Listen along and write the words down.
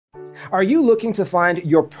Are you looking to find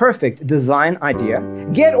your perfect design idea?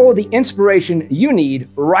 Get all the inspiration you need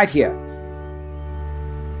right here.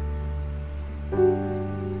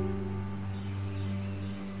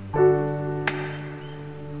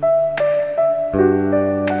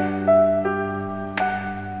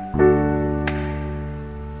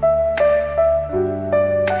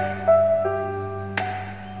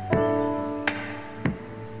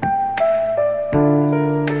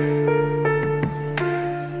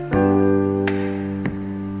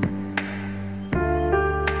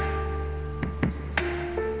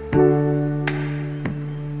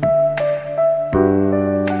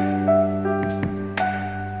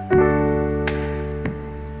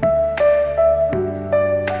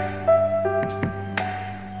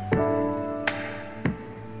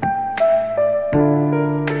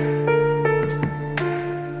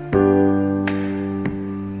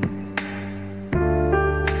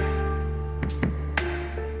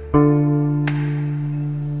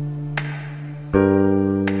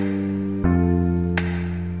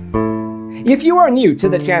 If you are new to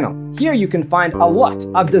the channel, here you can find a lot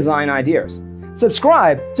of design ideas.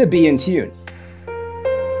 Subscribe to be in tune.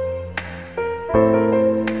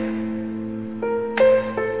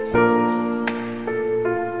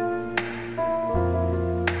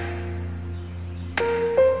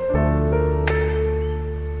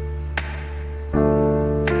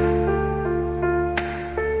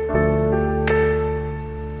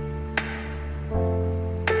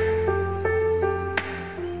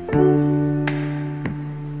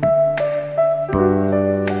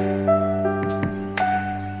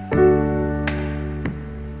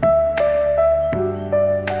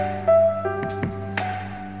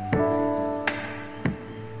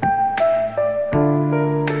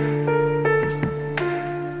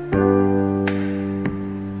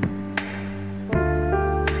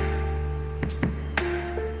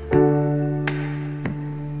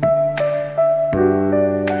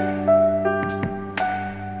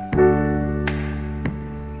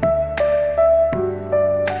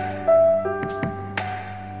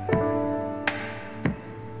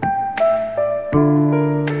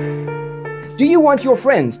 Do you want your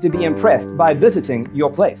friends to be impressed by visiting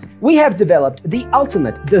your place? We have developed the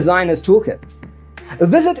ultimate designer's toolkit.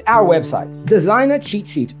 Visit our website,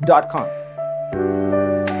 designercheatsheet.com.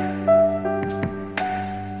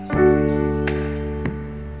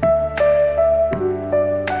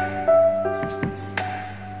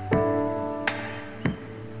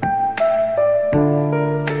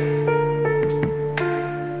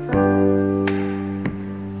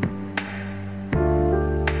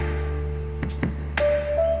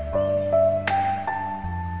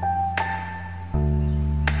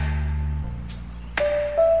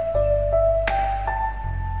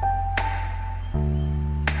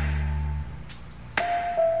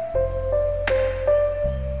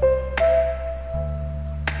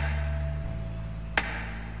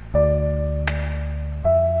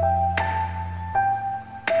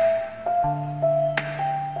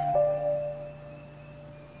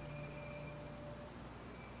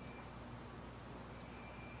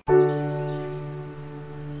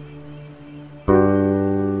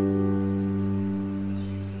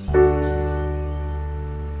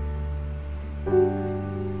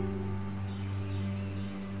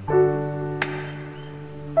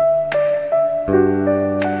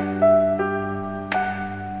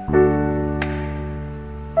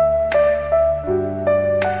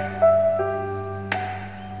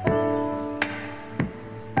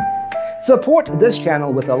 Support this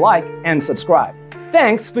channel with a like and subscribe.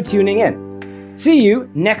 Thanks for tuning in. See you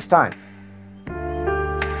next time.